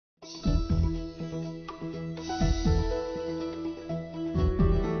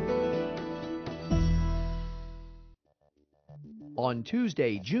on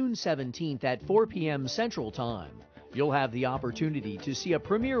Tuesday, June 17th at 4 p.m. Central Time. You'll have the opportunity to see a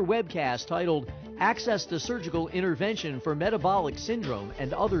premiere webcast titled Access to Surgical Intervention for Metabolic Syndrome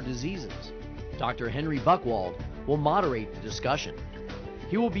and Other Diseases. Dr. Henry Buchwald will moderate the discussion.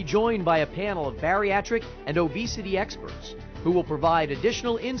 He will be joined by a panel of bariatric and obesity experts who will provide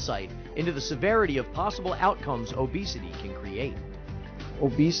additional insight into the severity of possible outcomes obesity can create.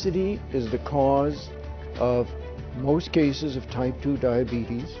 Obesity is the cause of most cases of type 2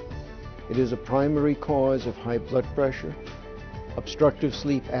 diabetes. It is a primary cause of high blood pressure, obstructive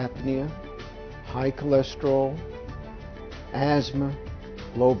sleep apnea, high cholesterol, asthma,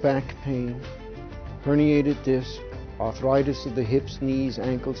 low back pain, herniated disc, arthritis of the hips, knees,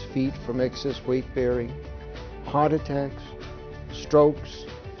 ankles, feet from excess weight bearing, heart attacks, strokes,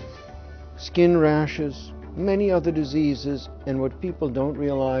 skin rashes, many other diseases, and what people don't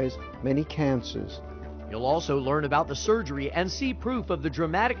realize, many cancers. You'll also learn about the surgery and see proof of the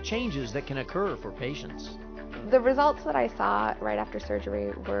dramatic changes that can occur for patients. The results that I saw right after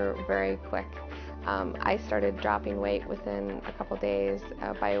surgery were very quick. I started dropping weight within a couple days.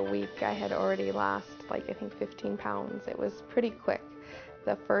 By a week, I had already lost, I think 15 pounds. It was pretty quick.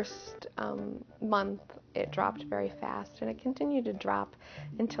 The first month, it dropped very fast, and it continued to drop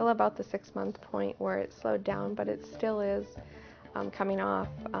until about the 6-month point where it slowed down, but it still is coming off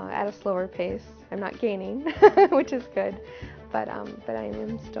at a slower pace. I'm not gaining, which is good, but I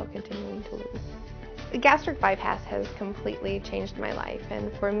am still continuing to lose. The gastric bypass has completely changed my life,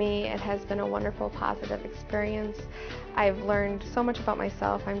 and for me it has been a wonderful positive experience. I've learned so much about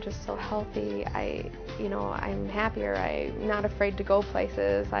myself. I'm just so healthy. I'm happier. I'm not afraid to go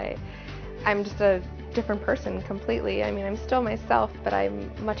places. I'm just a different person completely. I'm still myself, but I'm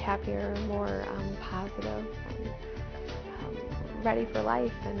much happier, more positive, and ready for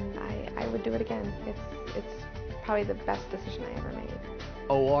life, and I would do it again. It's probably the best decision I ever made.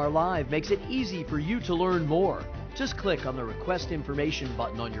 OR Live makes it easy for you to learn more. Just click on the Request Information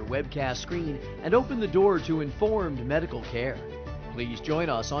button on your webcast screen and open the door to informed medical care. Please join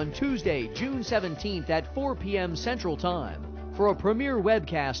us on Tuesday, June 17th at 4 p.m. Central Time for a premiere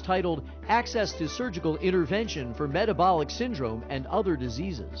webcast titled Access to Surgical Intervention for Metabolic Syndrome and Other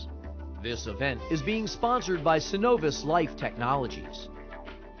Diseases. This event is being sponsored by Synovus Life Technologies.